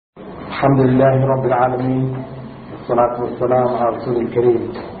الحمد لله رب العالمين والصلاة والسلام على رسول الكريم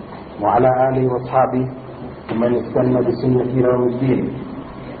وعلى آله وأصحابه ومن استنى بسنة إلى يوم الدين.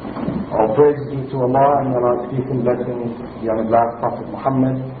 All praise be to Allah and Allah's peace and blessings be on the last Prophet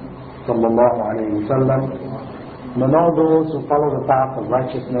Muhammad sallallahu alayhi wa sallam, and all those who follow the path of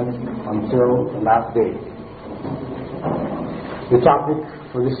righteousness until the last day. The topic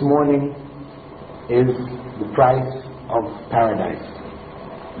for this morning is the price of paradise.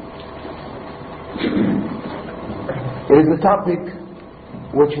 It is a topic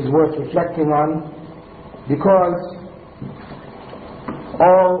which is worth reflecting on because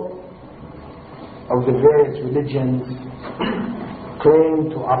all of the various religions claim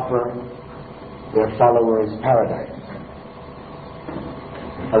to offer their followers paradise.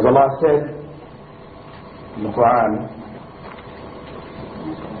 As Allah said in the Qur'an,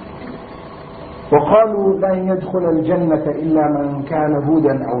 وقالوا لن يدخل الجنة إلا من كان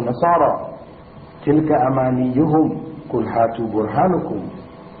هودا أو نصارى تلك أمانيهم قل هاتوا برهانكم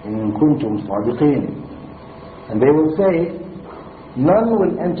إن كنتم صادقين. And they will say, none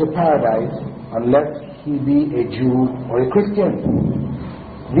will enter paradise unless he be a Jew or a Christian.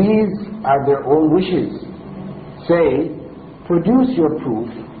 These are their own wishes. Say, produce your proof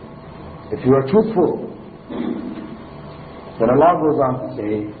if you are truthful. Then Allah goes on to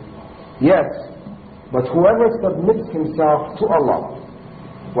say, yes, but whoever submits himself to Allah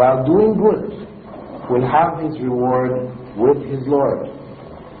while doing good will have his reward with his Lord.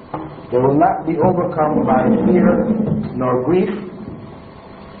 They will not be overcome by fear nor grief.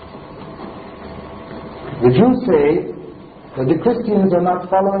 The Jews say that the Christians are not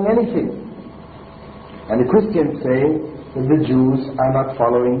following anything, and the Christians say that the Jews are not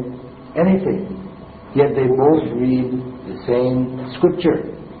following anything, yet they both read the same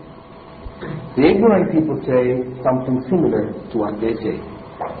scripture. The ignorant people say something similar to what they say.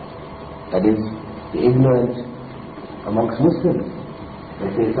 That is, the ignorant amongst Muslims, they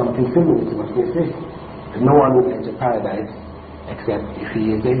say something similar to what they say. That no one will enter paradise except if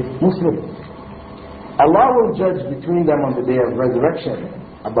he is a Muslim. Allah will judge between them on the day of resurrection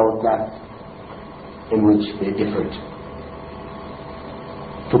about that in which they differed.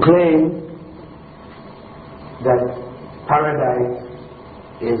 To claim that paradise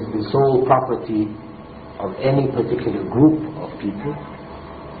is the sole property of any particular group of people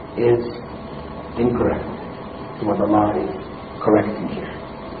is incorrect. So what Allah is correcting here.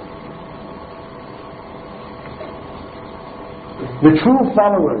 The true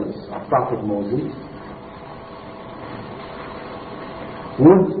followers of Prophet Moses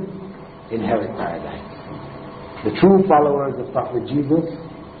would inherit paradise. The true followers of Prophet Jesus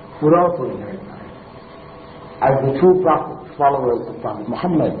would also inherit paradise. As the true followers of Prophet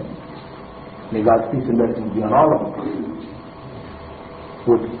Muhammad, may God's peace and blessings be on all of them,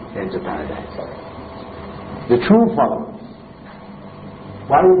 would enter paradise. The true followers.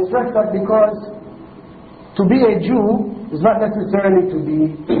 Why we stress that? Because to be a Jew is not necessarily to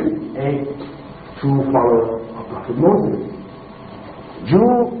be a true follower of Prophet Moses.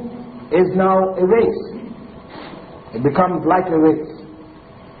 Jew is now a race. It becomes like a race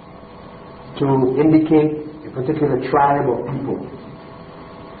to indicate a particular tribe of people.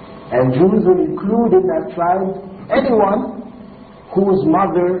 And Jews will include in that tribe anyone whose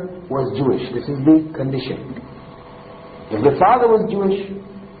mother was Jewish. This is the condition. If the father was Jewish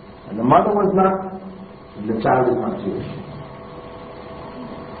and the mother was not, then the child is not Jewish.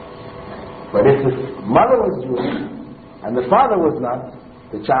 But if the mother was Jewish and the father was not,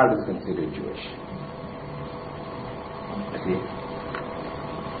 the child is considered Jewish. You see?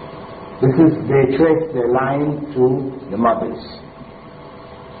 They trace their line to the mothers.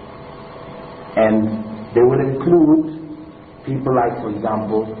 And they will include people like, for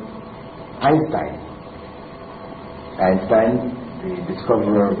example, Einstein. Einstein, the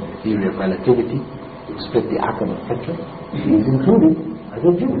discoverer of the theory of relativity, who split the atom, etc. He is included as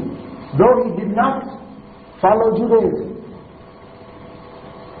a Jew, though he did not follow Judaism.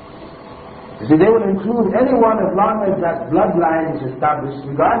 You see, they will include anyone as long as that bloodline is established,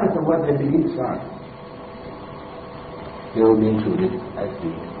 regardless of what their beliefs are. They will be included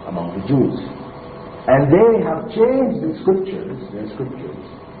among the Jews. And they have changed their scriptures.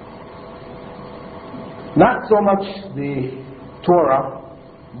 Not so much the Torah,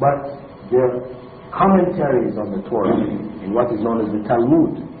 but their commentaries on the Torah, in what is known as the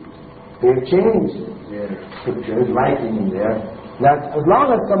Talmud. They have changed their scriptures, writing in there, that as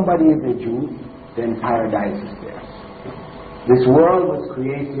long as somebody is a Jew, then paradise is theirs. This world was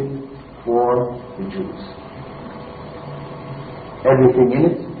created for the Jews. Everything in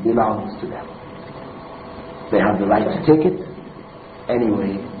it belongs to them. They have the right to take it. any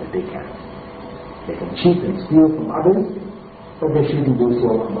way that they can. They can cheat and steal from others, but they shouldn't do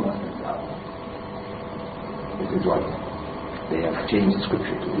so amongst themselves. This is what they have changed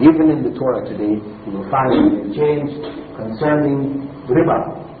scripture to. Even in the Torah today, you will find they have changed concerning riba,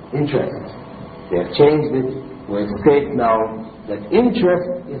 interest. They have changed it where it states now that interest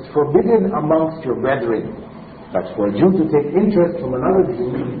is forbidden amongst your brethren. But for a Jew to take interest from another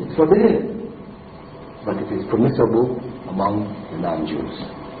Jew, it's forbidden. But it is permissible among the non-Jews.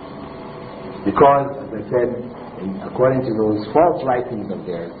 Because, as I said, according to those false writings of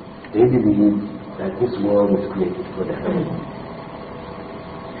theirs, they believe that this world was created for them.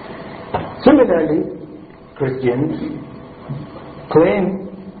 Similarly, Christians claim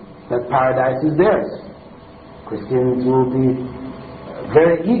that paradise is theirs. Christians will be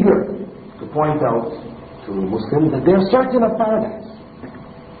very eager to point out to Muslims that they are certain of paradise.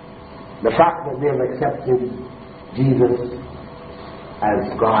 The fact that they have accepted Jesus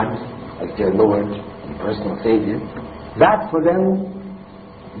as God, as their Lord and personal Savior, that for them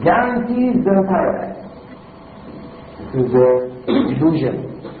guarantees their paradise. This is their delusion.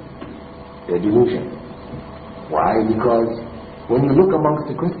 Their delusion. Why? Because when you look amongst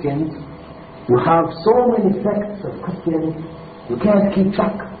the Christians, you have so many sects of Christians, you can't keep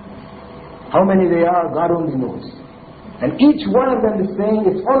track. How many they are, God only knows. And each one of them is saying,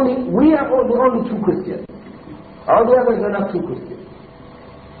 we are the only true Christians. All the others are not true Christians.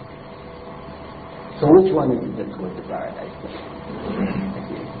 So which one is it that's going to paradise?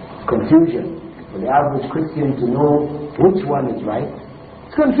 Confusion. For the average Christian to know which one is right,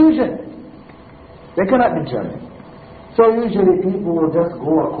 it's confusion. They cannot determine. So usually people will just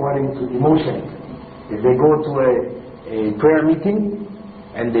go according to emotion. If they go to a prayer meeting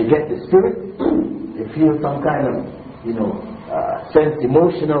and they get the Spirit, they feel some kind of, sense,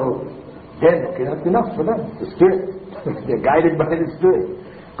 emotional, then okay, that's enough for them. The Spirit. They're guided by the Spirit.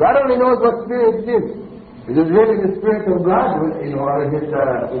 God only knows what Spirit is. Is it really the Spirit of God, or is it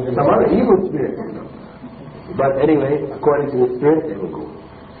some other evil spirit? But anyway, according to the Spirit, they will go.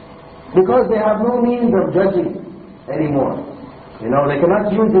 Because they have no means of judging anymore. They cannot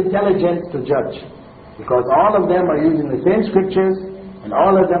use intelligence to judge. Because all of them are using the same scriptures, and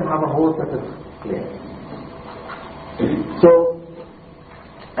all of them have a whole set of claims. So,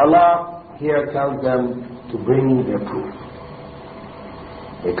 Allah here tells them to bring their proof.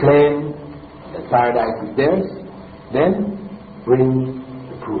 They claim that paradise is theirs, then bring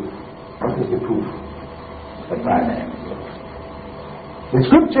the proof. What is the proof that paradise is theirs? The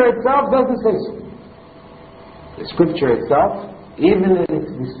scripture itself doesn't say so. The scripture itself, even in its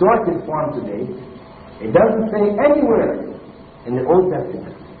distorted form today, it doesn't say anywhere in the Old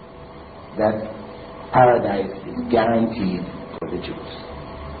Testament that paradise is guaranteed for the Jews.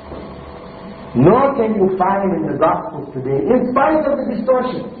 Nor can you find in the Gospels today, in spite of the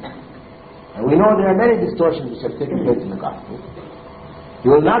distortions. And we know there are many distortions which have taken place in the Gospel.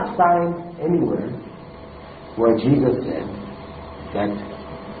 You will not find anywhere where Jesus said that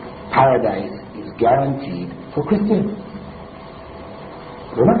paradise is guaranteed for Christians.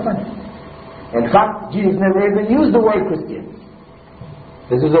 You will not find it. In fact, Jesus never even used the word Christians.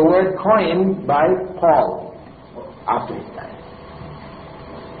 This is a word coined by Paul after his time.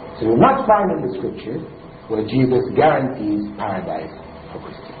 So you will not find in the scripture where Jesus guarantees paradise for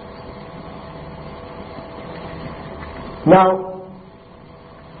Christians. Now,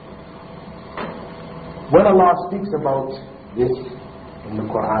 when Allah speaks about this in the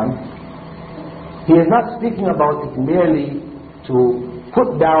Qur'an, He is not speaking about it merely to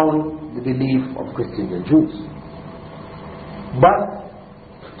put down the belief of Christians and Jews, but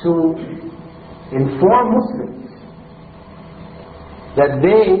to inform Muslims that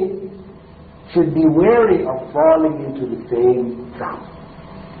they should be wary of falling into the same trap.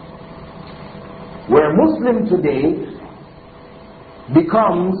 Where Muslim today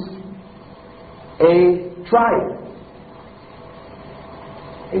becomes a tribe.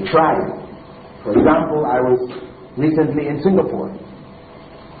 A tribe. For example, I was recently in Singapore.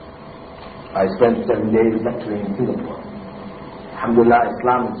 I spent 7 days lecturing in Singapore. Alhamdulillah,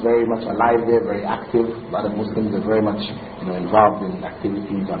 Islam is very much alive there, very active. A lot of Muslims are very much involved in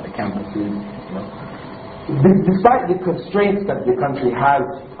activities on the campuses. Despite the constraints that the country has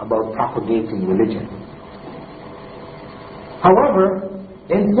about propagating religion. However,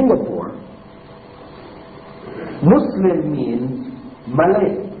 in Singapore, Muslim means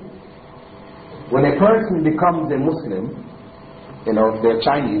Malay. When a person becomes a Muslim, if they're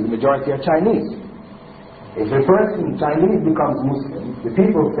Chinese, the majority are Chinese. If a person, Chinese, becomes Muslim, the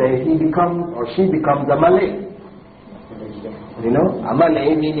people say he becomes or she becomes a Malay. A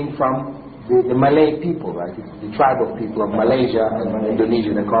Malay meaning from the Malay people, right? It's the tribe of people of Malaysia and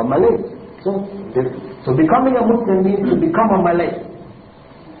Indonesia. They're called Malays. So becoming a Muslim means to become a Malay.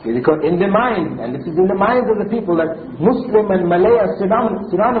 Because in the mind, and this is in the minds of the people, that Muslim and Malay are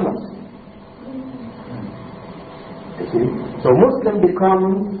synonymous. You see? So Muslim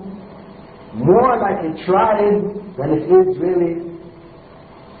becomes more like a tribe than it is really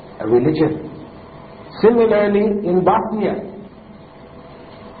a religion. Similarly, in Bosnia,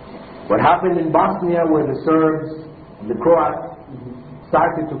 what happened in Bosnia, where the Serbs and the Croats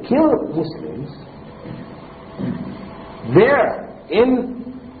started to kill Muslims, there in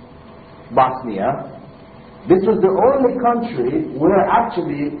Bosnia, this was the only country where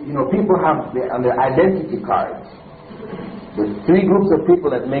actually, people have on their identity cards. The three groups of people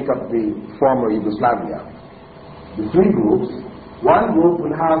that make up the former Yugoslavia. The three groups. One group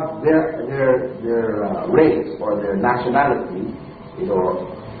will have their race or their nationality,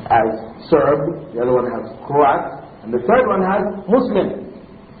 as Serb. The other one has Croat, and the third one has Muslim.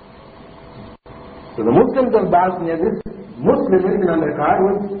 So the Muslims of Bosnia, this Muslim written on their card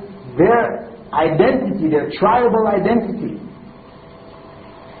was their identity, their tribal identity.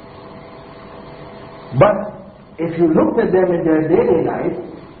 But if you looked at them in their daily life,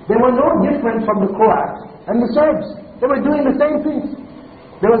 they were no different from the Croats and the Serbs. They were doing the same things.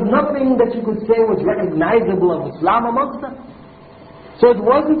 There was nothing that you could say was recognizable of Islam amongst them. So it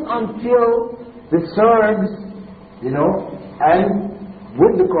wasn't until the Serbs, and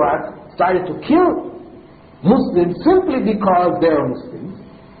with the Croats, started to kill Muslims simply because they are Muslims,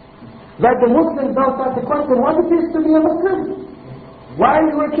 that the Muslims now start to question what it is to be a Muslim. Why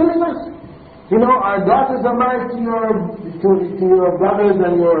you were killing us? Our daughters are married to your brothers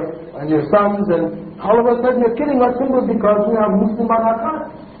and your sons, and all of a sudden you're killing us simply because we have Muslim on our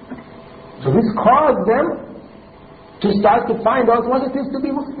card. So this caused them to start to find out what it is to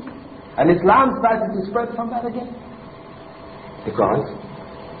be Muslim. And Islam started to spread from that again. Because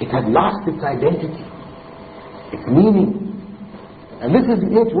it had lost its identity, its meaning. And this is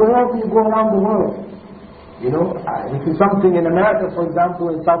it wherever you go around the world. This is something in America, for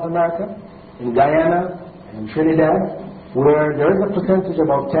example, in South America, in Guyana, and in Trinidad, where there is a percentage,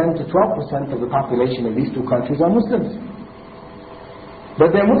 about 10 to 12% of the population of these two countries are Muslims.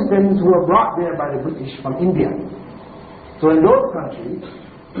 But they're Muslims who were brought there by the British from India. So in those countries,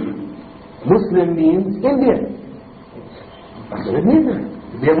 Muslim means Indian. That's what it means.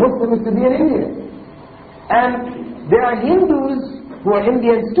 To be a Muslim is to be an Indian. And there are Hindus who are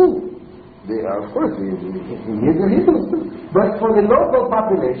Indians too. They are, of course, Indians are Hindus too. But for the local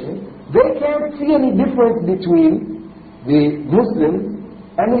population, they can't see any difference between the Muslims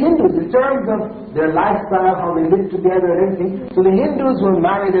and the Hindus in terms of their lifestyle, how they live together and everything. So the Hindus will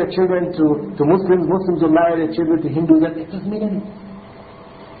marry their children to Muslims, Muslims will marry their children to Hindus, and it doesn't mean anything.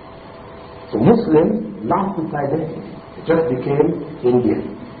 So Muslim lost its identity. It just became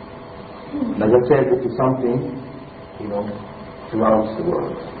Indian. And as I said, this is something, throughout the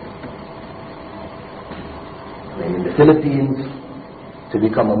world. In the Philippines, to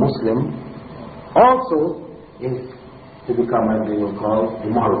become a Muslim also is to become, as they will call, a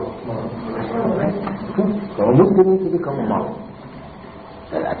moral. So a Muslim is to become a moral.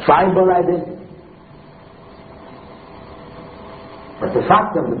 A tribal identity. But the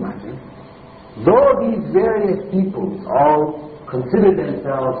fact of the matter, though these various peoples all consider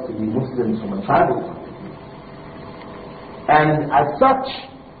themselves to be Muslims from a tribal point of view, and as such,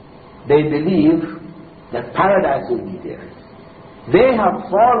 they believe that paradise will be theirs, they have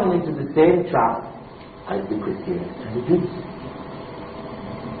fallen into the same trap as the Christians and the Jews.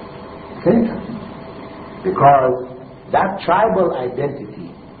 Same trap. Because that tribal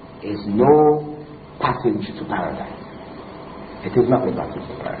identity is no passage to paradise. It is not a passage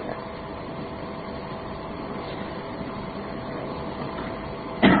to paradise.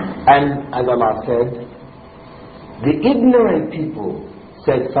 And as Allah said, the ignorant people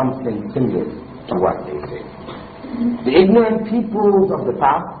said something similar to what they say. The ignorant peoples of the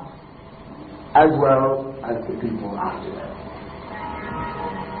past, as well as the people after them.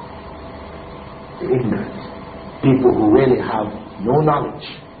 The ignorant people who really have no knowledge,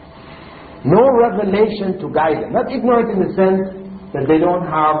 no revelation to guide them. Not ignorant in the sense that they don't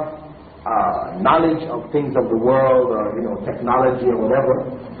have knowledge of things of the world or technology or whatever.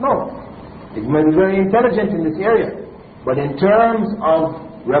 No, they may be very intelligent in this area, but in terms of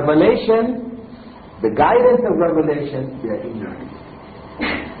revelation, the guidance of revelation, they are ignorant.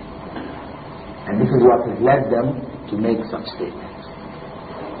 And this is what has led them to make such statements.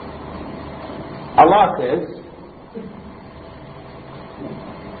 Allah says,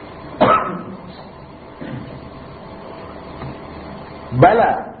 Bala,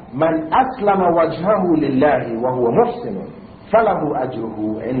 من أسلم وجهه لله وهو محسن فله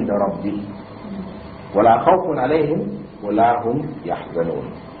أجره عند ربه ولا خوف عليهم ولا هم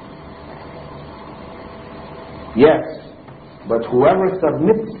يحزنون. Yes, but whoever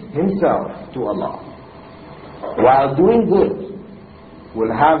submits himself to Allah while doing good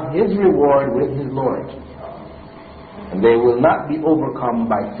will have his reward with his Lord, and they will not be overcome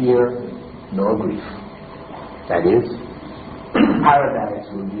by fear nor grief. That is, paradise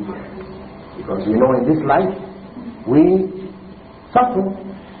will be there. Because we know in this life we suffer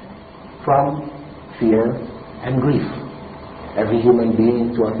from fear and grief. Every human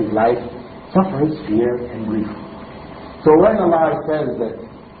being throughout his life suffers fear and grief. So when Allah says that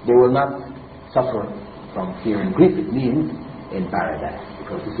they will not suffer from fear and grief, it means in paradise,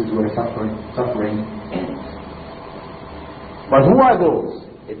 because this is where suffering ends. But who are those?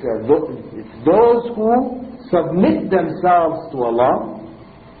 It's those who submit themselves to Allah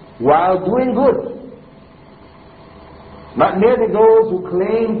while doing good. Not merely those who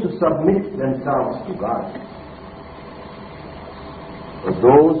claim to submit themselves to God, but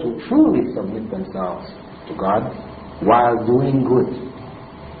those who truly submit themselves to God while doing good.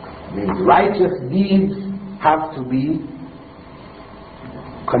 These righteous deeds have to be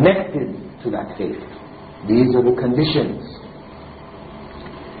connected to that faith. These are the conditions.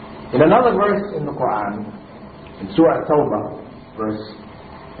 In another verse in the Qur'an, in Surah Tawbah, verse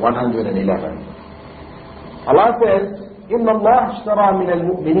 111, Allah says, إِنَّ اللَّهَ اشْتَرَى مِنَ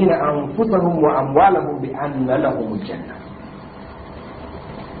الْمُؤْمِنِينَ أَنفُسَهُمْ وَأَمْوَالَهُمْ بِأَنَّ لَهُمُ الْجَنَّةِ.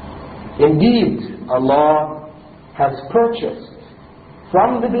 Indeed, Allah has purchased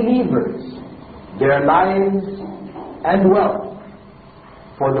from the believers their lives and wealth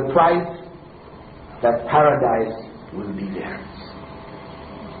for the price that paradise will be theirs.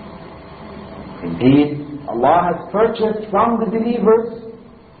 Indeed, Allah has purchased from the believers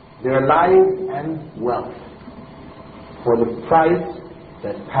their lives and wealth for the price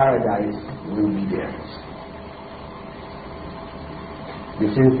that paradise will be theirs.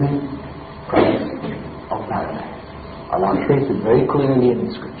 This is the price of paradise. Allah states it very clearly in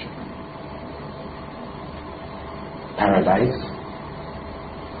the scripture. Paradise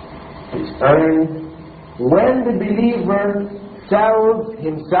is earned when the believer sells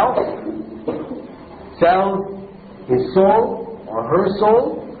himself, sells his soul or her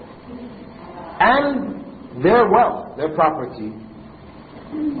soul, and their wealth, their property,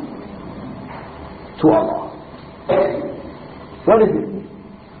 to Allah. What does it mean?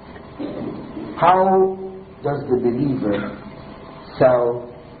 How does the believer sell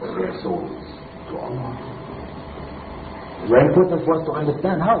their souls to Allah? It's very important for us to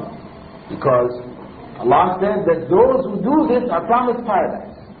understand how. Because Allah says that those who do this are promised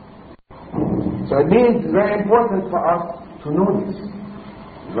paradise. So it means it's very important for us to know this.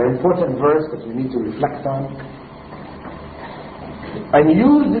 It's a very important verse that we need to reflect on and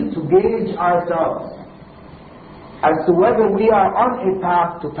use it to gauge ourselves as to whether we are on a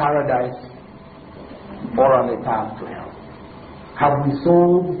path to paradise or on a path to hell. Have we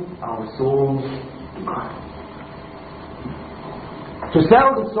sold our souls to God? To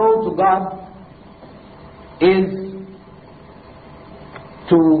sell the soul to God is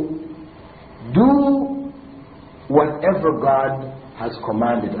to do whatever God has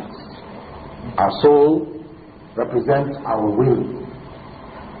commanded us. Our soul represents our will.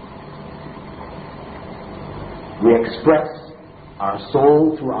 We express our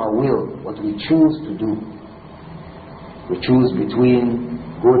soul through our will, what we choose to do. We choose between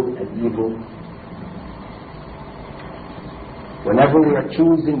good and evil. Whenever we are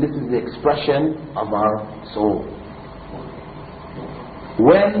choosing, this is the expression of our soul.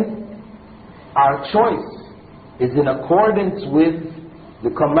 When our choice is in accordance with the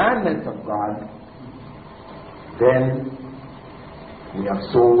commandments of God, then we have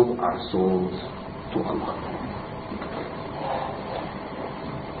sold our souls to Allah.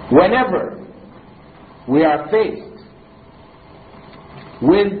 Whenever we are faced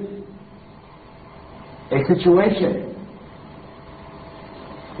with a situation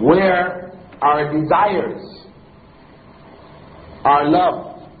where our desires, our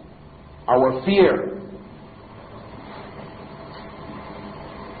love, our fear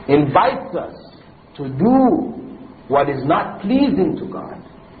invites us to do what is not pleasing to God,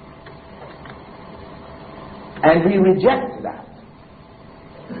 and we reject that,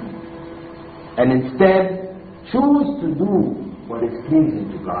 and instead choose to do what is pleasing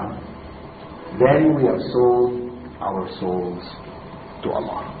to God, then we have sold our souls to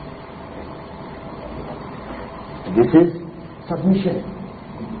Allah. This is submission.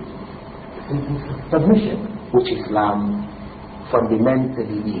 This is submission which Islam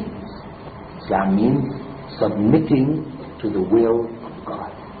fundamentally means. Islam means submitting to the will of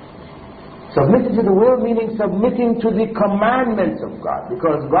God. Submitting to the will meaning submitting to the commandments of God.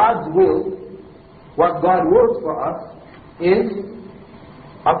 Because God's will, what God wills for us, is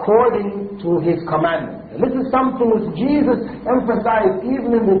according to His commandments. And this is something which Jesus emphasized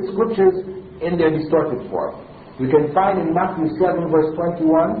even in the scriptures in their distorted form. You can find in Matthew 7 verse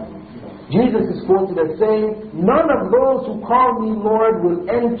 21, Jesus is quoted as saying, "None of those who call me Lord will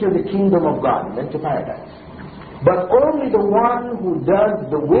enter the kingdom of God," enter paradise, "but only the one who does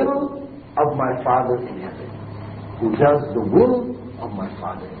the will of my Father in heaven." Who does the will of my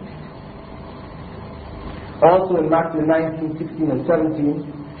Father in heaven. Also in Matthew 19, 16 and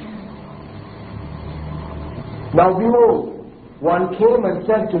 17, "Now behold, one came and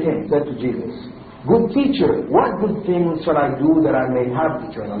said to Jesus, 'Good teacher, what good things shall I do that I may have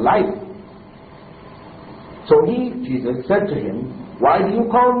eternal life?' So Jesus said to him, 'Why do you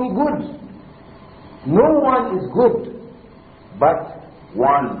call me good? No one is good but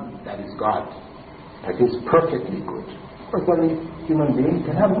one, that is God, that is perfectly good.'" Of course, every human being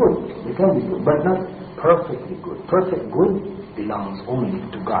can have good. They can be good, but not perfectly good. Perfect good belongs only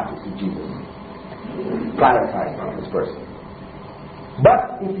to God. This is Jesus clarifying on this person.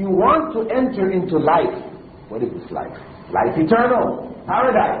 But if you want to enter into life, what is this life? Life eternal,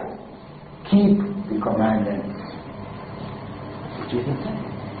 paradise. Keep the commandments. That's what Jesus said.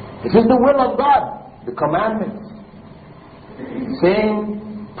 This is the will of God, the commandments.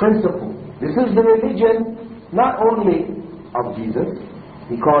 Same principle. This is the religion not only of Jesus.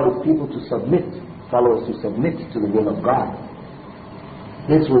 He called his people to submit, followers to submit to the will of God.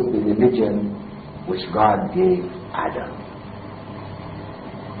 This was the religion which God gave Adam.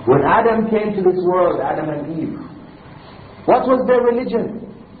 When Adam came to this world, Adam and Eve, what was their religion?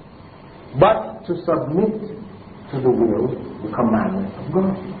 But to submit to the will, the commandment of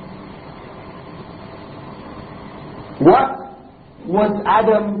God. What was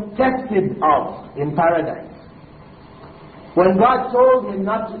Adam tested of in paradise? When God told him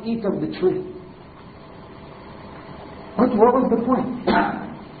not to eat of the tree. What was the point?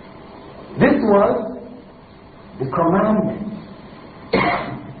 This was the commandment.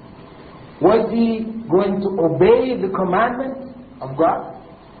 Was he going to obey the commandment of God?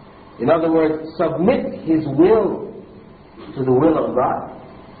 In other words, submit his will to the will of God?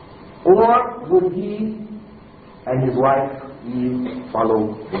 Or would he and his wife Eve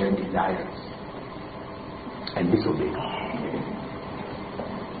follow their desires and disobey God?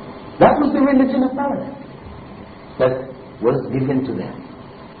 That was the religion of paradise that was given to them.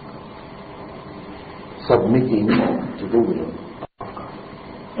 Submitting to the will of God.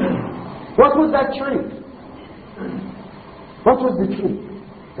 What was that tree? What was the tree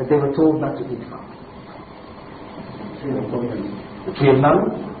that they were told not to eat from? The tree of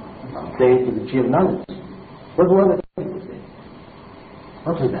knowledge? Some say it was the tree of knowledge. What were the people say?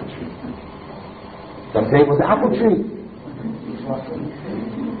 What was that tree? Some say it was the apple tree.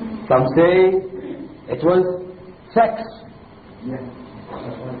 Some say it was sex.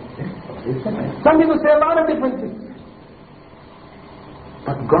 Some people say a lot of different things.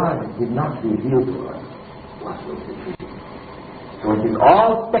 But God did not reveal to us what was the tree. So it is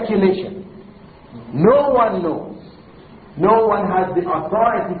all speculation. No one knows. No one has the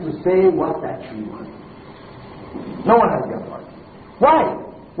authority to say what that tree was. No one has the authority. Why?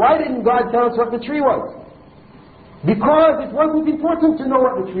 Why didn't God tell us what the tree was? Because it wasn't important to know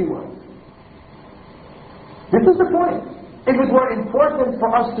what the tree was. This is the point. If it were important for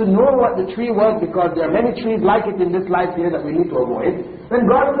us to know what the tree was, because there are many trees like it in this life here that we need to avoid, then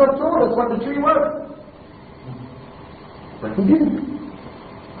God would have told us what the tree was. But He didn't.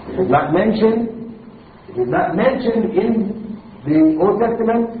 It is not mentioned. It is not mentioned in the Old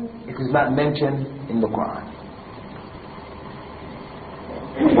Testament. It is not mentioned in the Qur'an.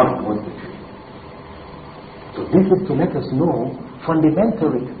 What was the tree? So this is to let us know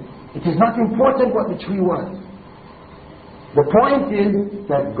fundamentally, it is not important what the tree was. The point is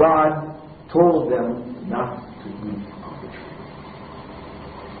that God told them not to eat of the tree.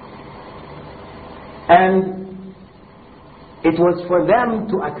 And it was for them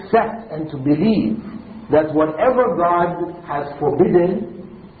to accept and to believe that whatever God has forbidden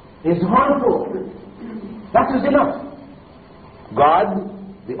is harmful. That is enough. God,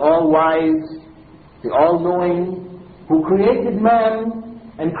 the all-wise, the all-knowing, who created man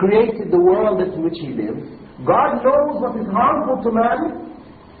and created the world in which he lives, God knows what is harmful to man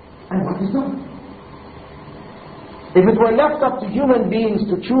and what is not. If it were left up to human beings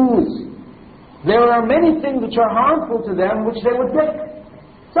to choose, there are many things which are harmful to them which they would take.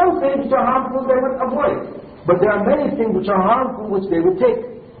 Some things which are harmful they would avoid. But there are many things which are harmful which they will take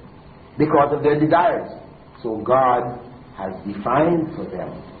because of their desires. So God has defined for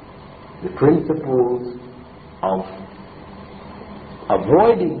them the principles of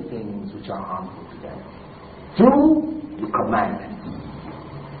avoiding things which are harmful to them through the commandments.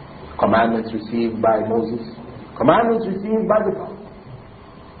 Commandments received by Moses, commandments received by the Prophet,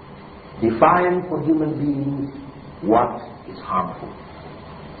 define for human beings what is harmful.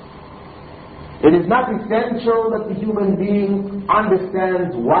 It is not essential that the human being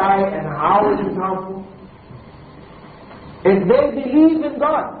understands why and how it is harmful. If they believe in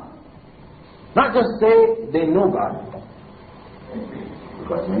God, not just say they know God,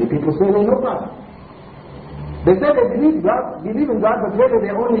 because many people say they know God. They say they believe in God, but really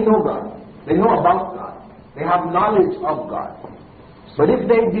they only know God. They know about God. They have knowledge of God. But if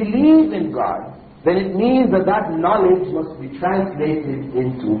they believe in God, then it means that that knowledge must be translated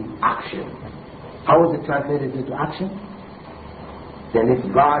into action. How is it translated into action? Then if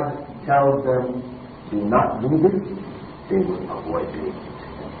God tells them, do not do this, they will avoid doing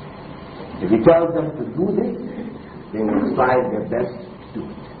it. If He tells them to do this, they will try their best to do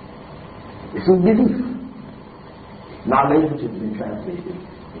it. This is belief. Knowledge which has been translated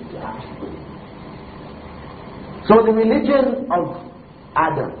into action. So the religion of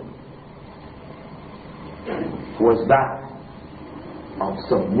Adam was that of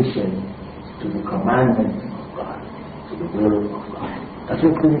submission to the commandments of God, to the will of God. That's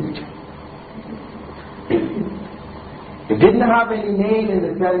what religion. It didn't have any name in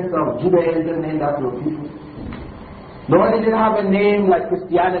the sense of Judaism named after a people. Nor did it have a name like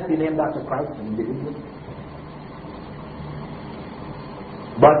Christianity named after Christ and the Islam.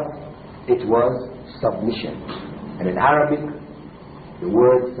 But it was submission. And in Arabic, the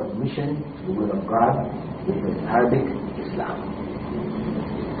word submission to the will of God is in Arabic, Islam.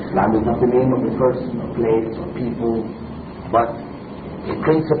 Islam is not the name of a person or place or people, but a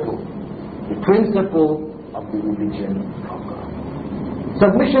principle. The principle of the religion of God.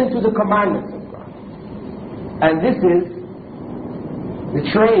 Submission to the commandments of God. And this is the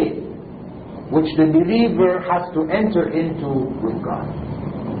trade which the believer has to enter into with God.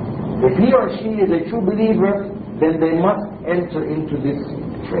 If he or she is a true believer, then they must enter into this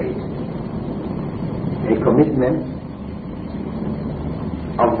trade. A commitment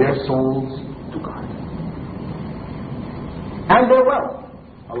of their souls to God. And their wealth.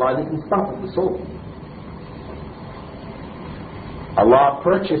 Allah didn't stop at the soul. Allah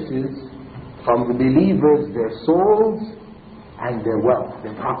purchases from the believers their souls and their wealth,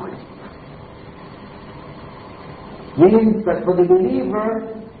 their property. Means that for the believer,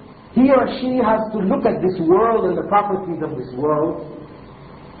 he or she has to look at this world and the properties of this world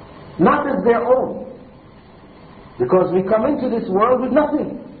not as their own. Because we come into this world with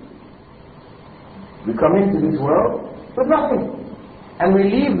nothing. We come into this world with nothing. And we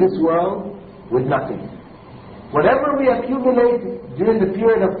leave this world with nothing. Whatever we accumulate during the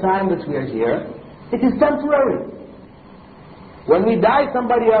period of time that we are here, it is temporary. When we die,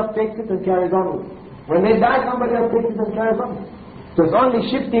 somebody else takes it and carries on with it. When they die, somebody else takes it and carries on with it. So it's only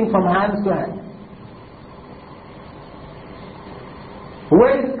shifting from hands to hands.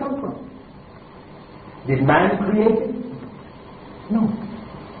 Where did it come from? Did man create it? No.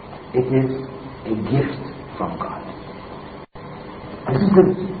 It is a gift from God. This is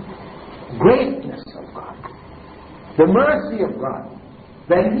the greatness of God. The mercy of God.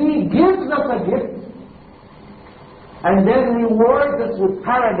 That He gives us a gift and then rewards us with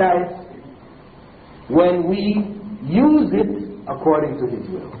paradise when we use it according to His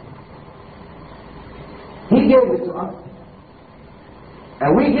will. He gave it to us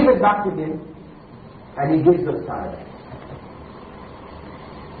and we give it back to Him and He gives us paradise.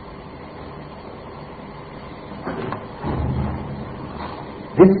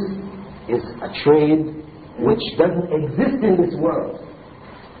 This is a trade which doesn't exist in this world.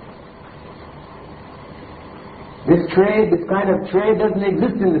 This kind of trade doesn't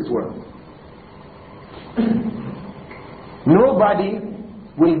exist in this world. Nobody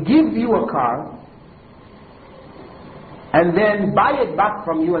will give you a car and then buy it back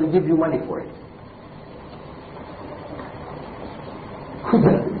from you and give you money for it.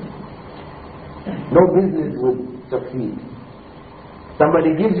 No business would succeed.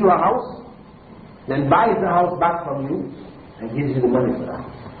 Somebody gives you a house, then buys the house back from you and gives you the money for the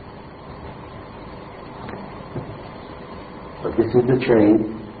house. But this is the trade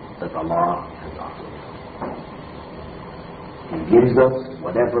that Allah has offered. He gives us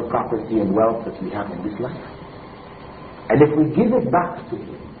whatever property and wealth that we have in this life. And if we give it back to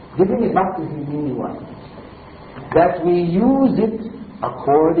Him, giving it back to Him meaning what? That we use it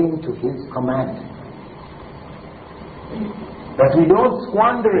according to His command. But we don't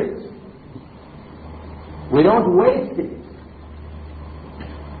squander it. We don't waste it.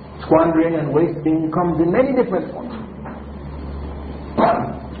 Squandering and wasting comes in many different forms.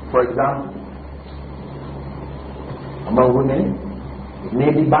 For example, among women, it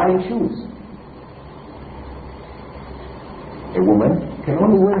may be buying shoes. A woman can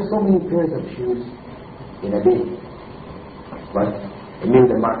only wear so many pairs of shoes in a day. But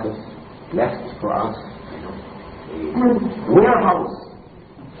Imelda Marcus left for us a warehouse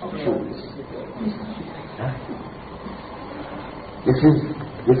of shoes. This is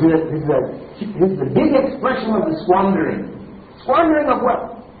the big expression of the squandering of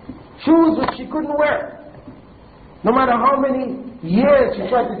wealth. Shoes which she couldn't wear. No matter how many years she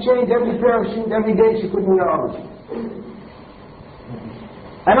tried to change every pair of shoes, every day she couldn't wear all the shoes.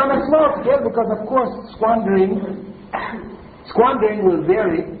 And on a small scale, because of course squandering will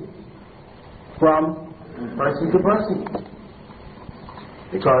vary from person to person.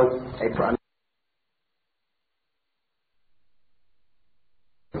 Because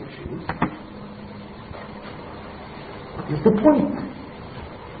what is the point?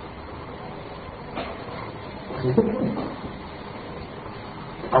 What is the point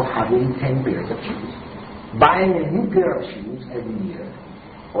of having 10 pairs of shoes? Buying a new pair of shoes every year,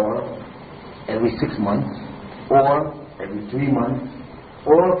 or every 6 months, or every 3 months,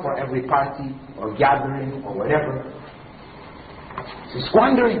 or for every party or gathering or whatever. It's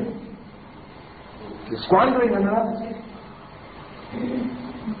squandering. It's squandering another thing.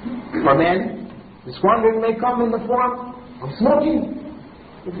 For men, the squandering may come in the form of smoking.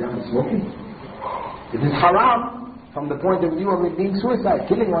 For example, smoking. It is haram from the point of view of it being suicide,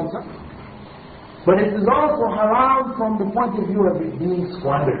 killing oneself. But it is also haram from the point of view of it being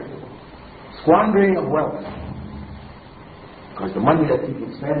squandered. Squandering of wealth. Because the money that you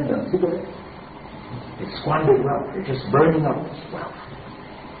can spend on cigarettes, it's squandered wealth. It's just burning up wealth.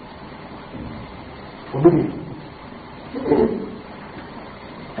 Forbidden.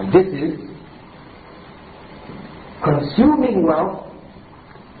 And this is consuming wealth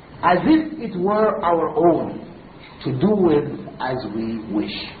as if it were our own, to do with as we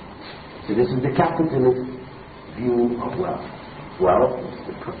wish. So this is the capitalist view of wealth. Wealth is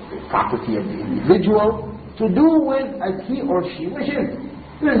the property of the individual to do with as he or she wishes.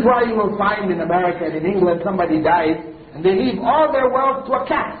 This is why you will find in America and in England somebody dies and they leave all their wealth to a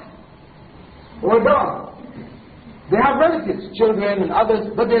cat or a dog. They have relatives, children and others,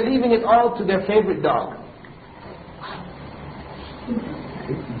 but they're leaving it all to their favorite dog.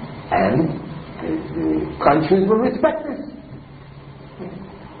 And the countries will respect this.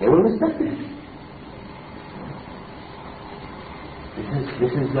 They will respect it.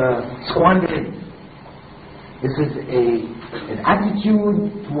 This is squandering. This is an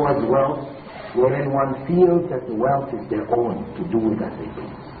attitude towards wealth wherein one feels that the wealth is their own to do with as they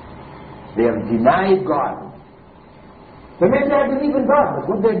please. They have denied God. They may say, I believe in God, but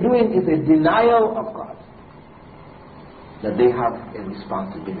what they're doing is a denial of God. That they have a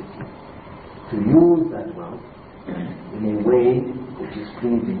responsibility to use that wealth in a way which is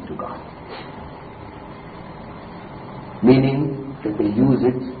pleasing to God. Meaning that they use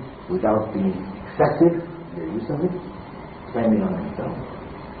it without being excessive in their use of it, spending on themselves.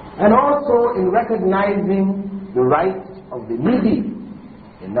 And also in recognizing the rights of the needy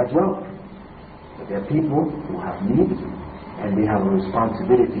in that wealth. That there are people who have needs and they have a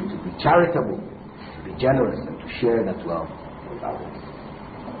responsibility to be charitable, to be generous and to share that wealth with others.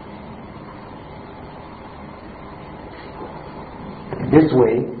 In this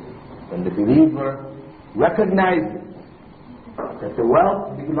way, when the believer recognizes that the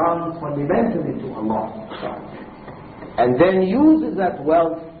wealth belongs fundamentally to Allah, and then uses that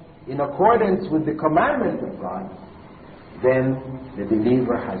wealth in accordance with the commandment of God, then the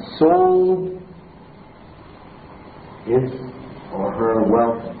believer has sold his or her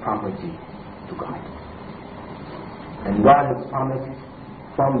wealth and property to God. And God has promised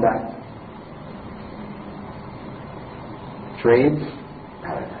from that trade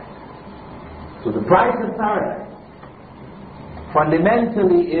paradise. So the price of paradise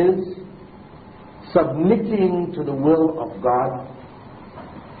fundamentally is submitting to the will of God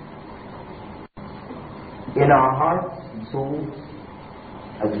in our hearts and souls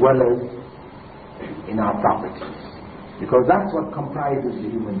as well as in our properties. Because that's what comprises the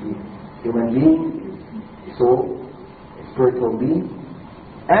human being. Human being is a soul, a spiritual being,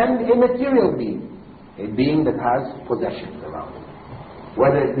 and a material being. A being that has possessions around it.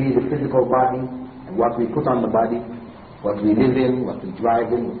 Whether it be the physical body and what we put on the body, what we live in, what we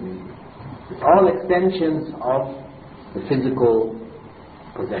drive in, it's all extensions of the physical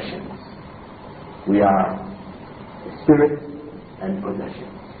possessions. We are spirit and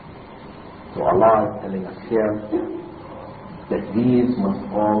possessions. So Allah is telling us here that these must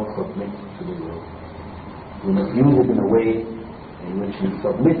all submit to the will. We must use it in a way in which we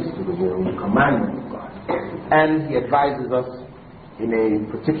submit to the will, the commandment of God. And He advises us in a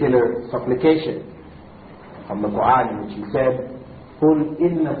particular supplication from the Qur'an in which He said, قُلْ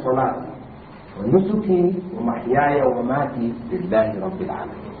إِنَّ صَلَاتِي وَنُسُكِي وَمَحْيَايَ وَمَمَاتِي لِلَّهِ رَبِّ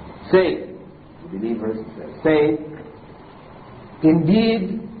الْعَالَمِينَ. Say, the believers, say,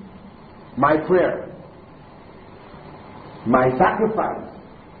 indeed, my prayer, my sacrifice,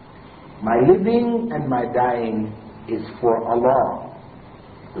 my living and my dying is for Allah,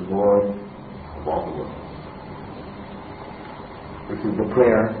 the Lord of all the world. This is the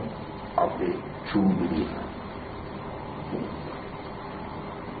prayer of the true believer.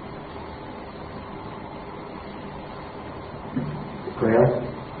 The prayer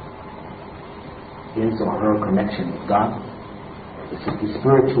is or her connection with God. This is the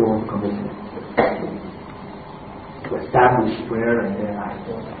spiritual commitment to establish prayer and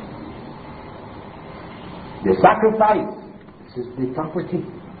thereafter. The sacrifice, this is the property.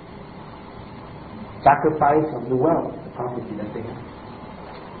 Sacrifice of the wealth, the property that they have.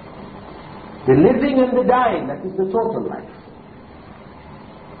 The living and the dying, that is the total life,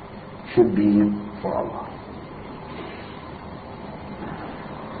 should be for Allah.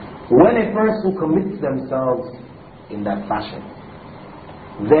 When a person commits themselves in that fashion,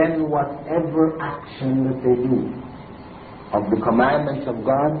 then whatever action that they do of the commandments of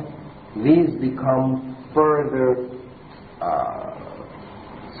God, these become further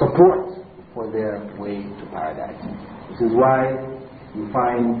support for their way to paradise. This is why you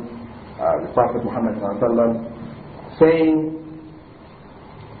find the Prophet Muhammad saying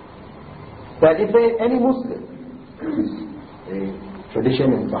that if any Muslim, this is a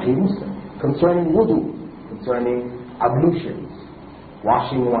tradition in Sahih Muslim, concerning wudu, concerning ablutions,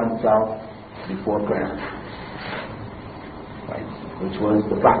 washing oneself before prayer, right, which was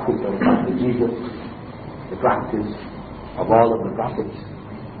the practice of Prophet Jesus, the practice of all of the prophets,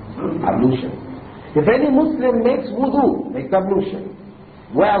 ablution. If any Muslim makes wudu, makes ablution,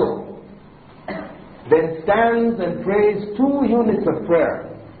 well, then stands and prays 2 units of prayer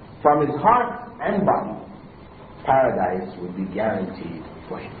from his heart and body, paradise will be guaranteed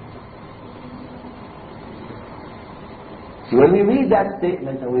for him. See, when we read that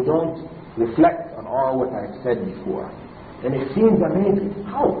statement and we don't reflect on all what I've said before, then it seems amazing.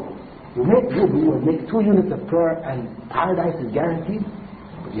 How? You make wudu and make 2 units of prayer and paradise is guaranteed?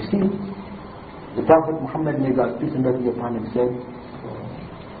 But you see, the Prophet Muhammad, may God's peace and blessings upon him, said,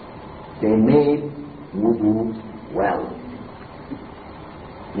 they made wudu well.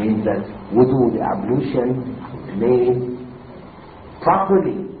 Means that wudu, the ablution, made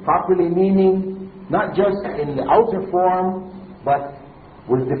properly. Properly meaning not just in the outer form, but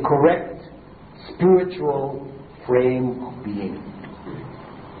with the correct spiritual frame of being.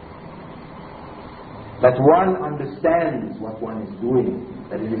 That one understands what one is doing,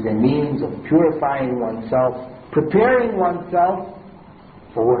 that it is a means of purifying oneself, preparing oneself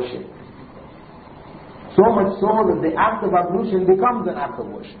for worship. So much so that the act of ablution becomes an act of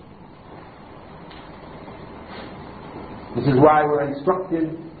worship. This is why we're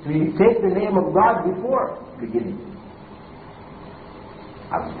instructed to take the name of God before beginning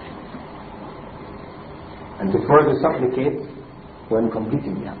ablution, and to further supplicate when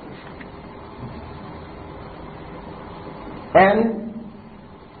completing the ablution. And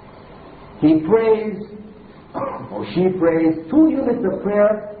he prays, or she prays, 2 units of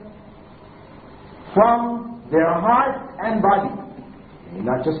prayer from their heart and body, and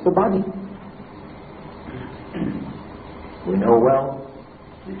not just the body. We know well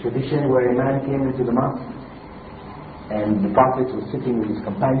the tradition where a man came into the mosque and the Prophet was sitting with his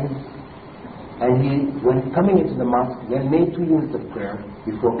companions, and he, when coming into the mosque, then made 2 units of prayer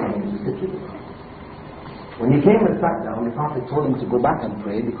before coming to sit with the Prophet. When he came and sat down, the Prophet told him to go back and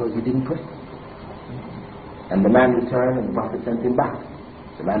pray because he didn't pray. And the man returned and the Prophet sent him back.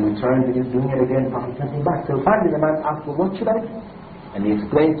 The man returned and he was doing it again, the Prophet sent him back. So finally the man asked, well, what should I do? And he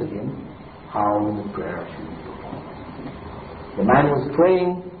explained to him how the prayer should be performed. The man was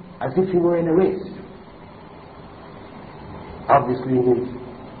praying as if he were in a race. Obviously his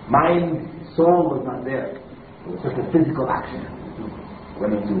mind, soul was not there. It was just a physical action.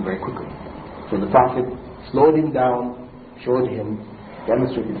 Went into very quickly. So the Prophet slowed him down, showed him,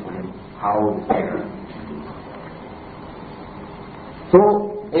 demonstrated for him how the prayer should be. So,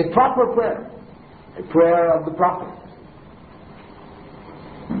 a proper prayer, a prayer of the Prophet,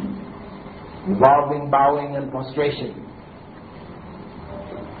 involving bowing and prostration,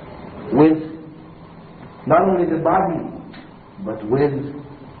 with not only the body, but with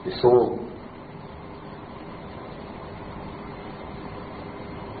the soul.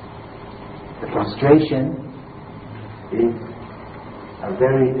 The prostration is a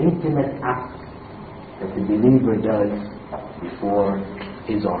very intimate act that the believer does before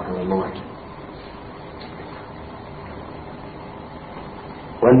his or her Lord.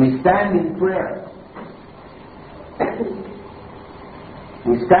 When we stand in prayer,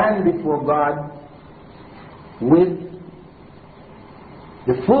 we stand before God with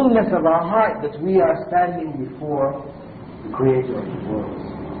the fullness of our heart that we are standing before the Creator of the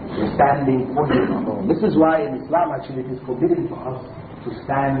world. We're standing for Him alone. This is why in Islam actually it is forbidden for us to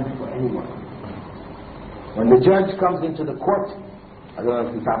stand for anyone. When the judge comes into the court, I don't know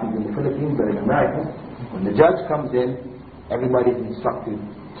if this happens in the Philippines or in America, when the judge comes in, everybody is instructed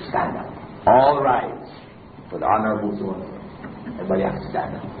to stand up. All rise for the honorable so. Everybody has to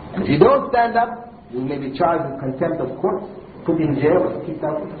stand up. And if you don't stand up, you may be charged with contempt of court, put in jail, or kicked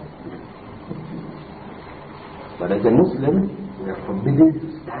out. But as a Muslim, we are forbidden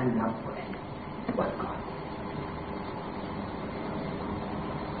to stand up for anyone but God.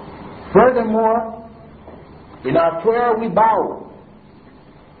 Furthermore, in our prayer we bow.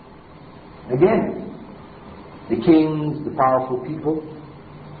 Again, the kings, the powerful people,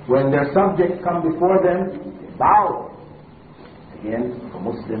 when their subjects come before them, they bow. Again, for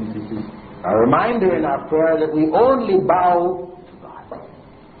Muslims, this is a reminder in our prayer that we only bow to God.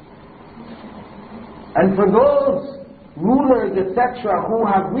 And for those rulers, etc., who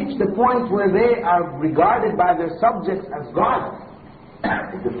have reached the point where they are regarded by their subjects as gods,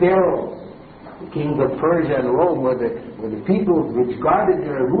 the pharaohs, the kings of Persia and Rome, where the people regarded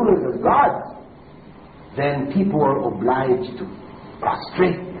their rulers as gods, then people are obliged to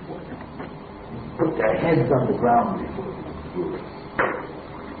prostrate before them, put their heads on the ground before the rulers.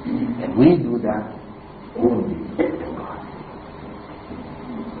 And we do that only to God.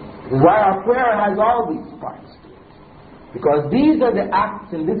 This is why our prayer has all these parts to it. Because these are the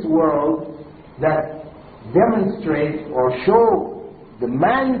acts in this world that demonstrate or show the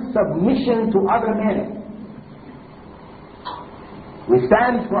man's submission to other men. We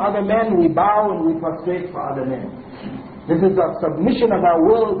stand for other men, we bow and we prostrate for other men. This is a submission of our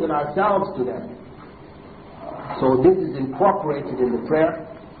wills and ourselves to them. So this is incorporated in the prayer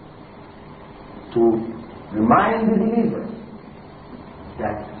to remind the believer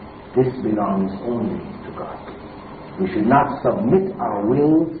that this belongs only to God. We should not submit our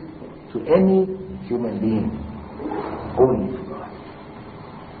wills to any human being, only to God.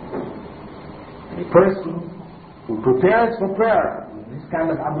 And a person who prepares for prayer with this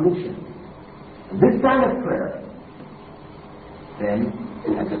kind of ablution, this kind of prayer, then,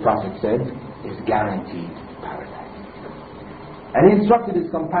 as the Prophet said, is guaranteed paradise. And he instructed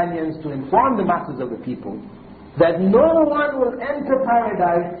his companions to inform the masses of the people that no one will enter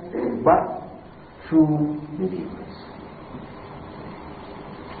paradise but true believers.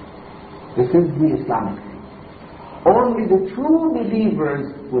 This is the Islamic thing. Only the true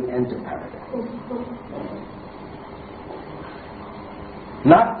believers will enter paradise.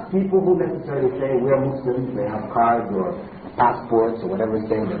 Not people who necessarily say we are Muslims, they have cards or passports or whatever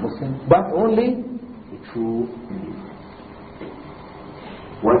saying they're Muslims, but only the true believers.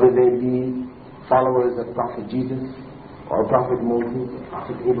 Whether they be followers of Prophet Jesus, or Prophet Moses, or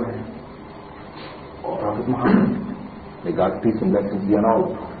Prophet Abraham, or Prophet Muhammad. May God's peace and blessings be on all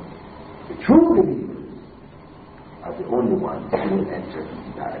of them. The true believers are the only ones who will enter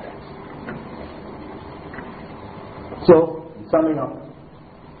paradise. So, in summing up,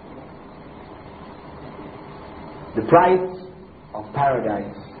 the price of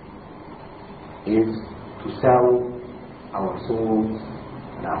paradise is to sell our souls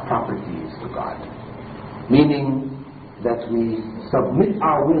and our properties to God. Meaning that we submit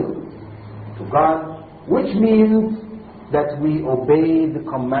our will to God, which means that we obey the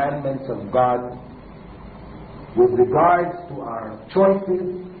commandments of God with regards to our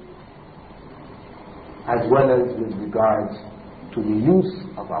choices as well as with regards to the use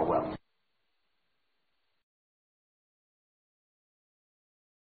of our wealth.